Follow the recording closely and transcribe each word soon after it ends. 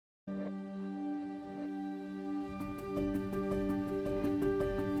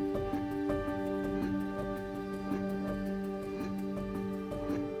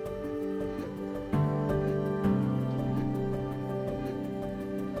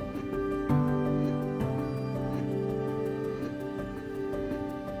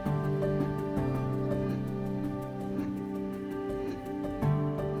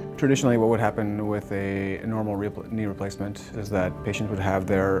Traditionally, what would happen with a normal knee replacement is that patients would have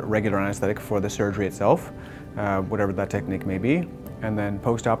their regular anesthetic for the surgery itself, whatever that technique may be, and then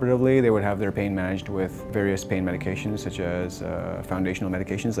post-operatively they would have their pain managed with various pain medications such as foundational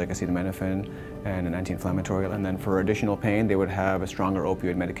medications like acetaminophen and an anti-inflammatory, and then for additional pain they would have a stronger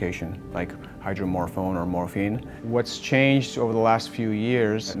opioid medication like hydromorphone or morphine. What's changed over the last few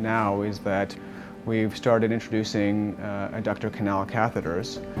years now is that we've started introducing adductor canal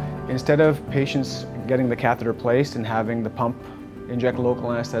catheters. Instead of patients getting the catheter placed and having the pump inject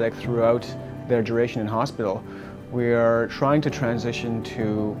local anesthetic throughout their duration in hospital, we are trying to transition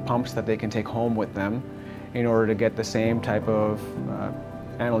to pumps that they can take home with them in order to get the same type of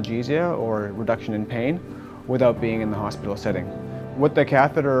analgesia or reduction in pain without being in the hospital setting. What the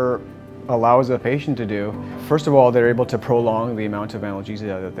catheter allows a patient to do, first of all, they're able to prolong the amount of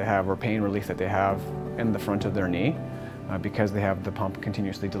analgesia that they have or pain relief that they have in the front of their knee because they have the pump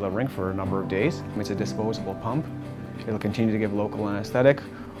continuously delivering for a number of days. It's a disposable pump. It'll continue to give local anesthetic.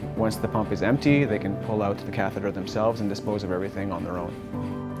 Once the pump is empty, they can pull out the catheter themselves and dispose of everything on their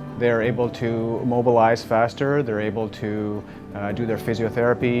own. They're able to mobilize faster, they're able to do their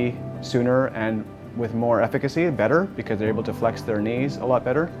physiotherapy sooner and with more efficacy, better, because they're able to flex their knees a lot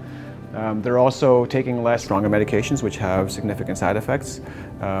better. They're also taking less stronger medications which have significant side effects,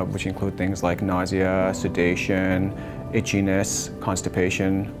 which include things like nausea, sedation, itchiness,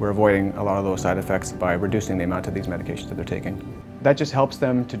 constipation. We're avoiding a lot of those side effects by reducing the amount of these medications that they're taking. That just helps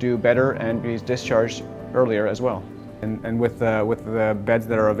them to do better and be discharged earlier as well. And with the beds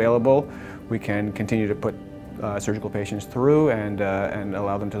that are available, we can continue to put surgical patients through and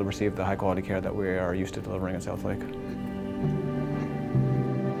allow them to receive the high quality care that we are used to delivering at Southlake.